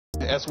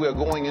as we are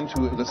going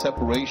into the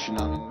separation.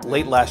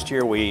 Late last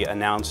year, we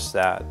announced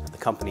that the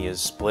company is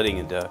splitting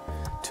into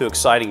two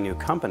exciting new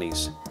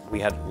companies.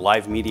 We had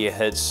live media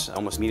hits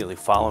almost immediately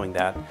following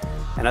that,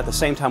 and at the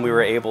same time we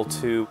were able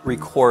to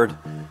record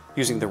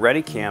using the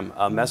ReadyCam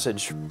a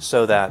message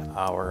so that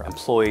our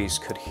employees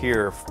could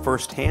hear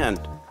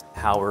firsthand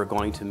how we're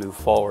going to move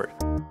forward.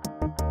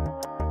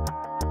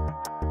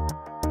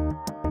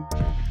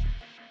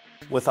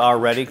 With our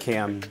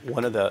ReadyCam,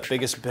 one of the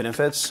biggest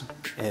benefits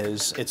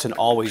is it's an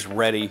always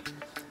ready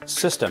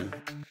system.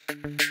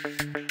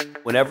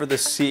 Whenever the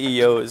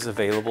CEO is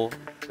available,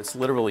 it's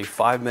literally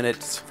 5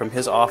 minutes from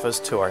his office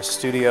to our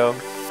studio.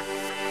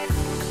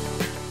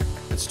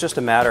 It's just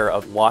a matter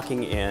of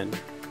walking in,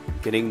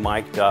 getting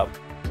mic'd up.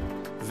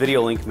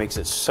 VideoLink makes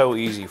it so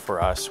easy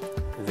for us.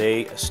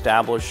 They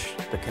establish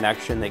the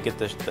connection, they get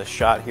the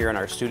shot here in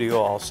our studio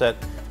all set,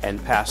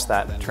 and pass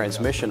that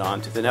transmission on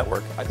to the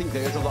network. I think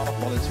there's a lot of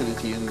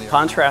volatility in there.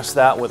 Contrast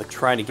that with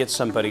trying to get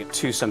somebody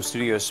to some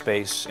studio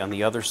space on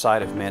the other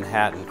side of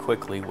Manhattan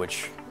quickly,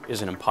 which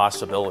is an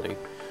impossibility,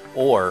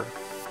 or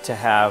to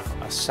have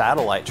a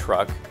satellite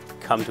truck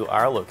come to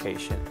our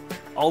location.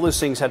 All those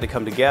things had to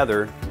come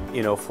together,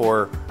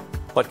 for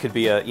what could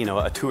be a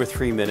 2 or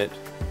 3 minute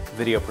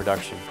video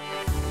production.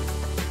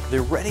 The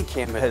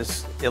ReadyCam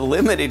has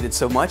eliminated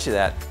so much of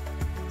that,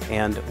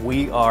 and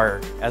we are,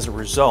 as a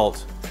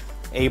result,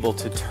 able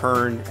to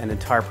turn an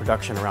entire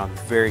production around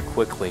very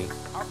quickly.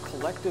 Our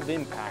collective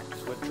impact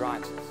is what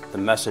drives us. The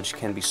message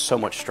can be so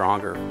much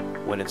stronger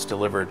when it's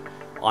delivered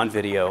on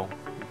video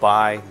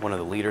by one of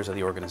the leaders of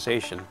the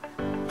organization.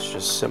 It's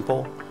just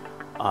simple,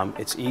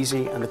 it's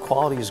easy, and the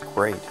quality is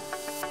great.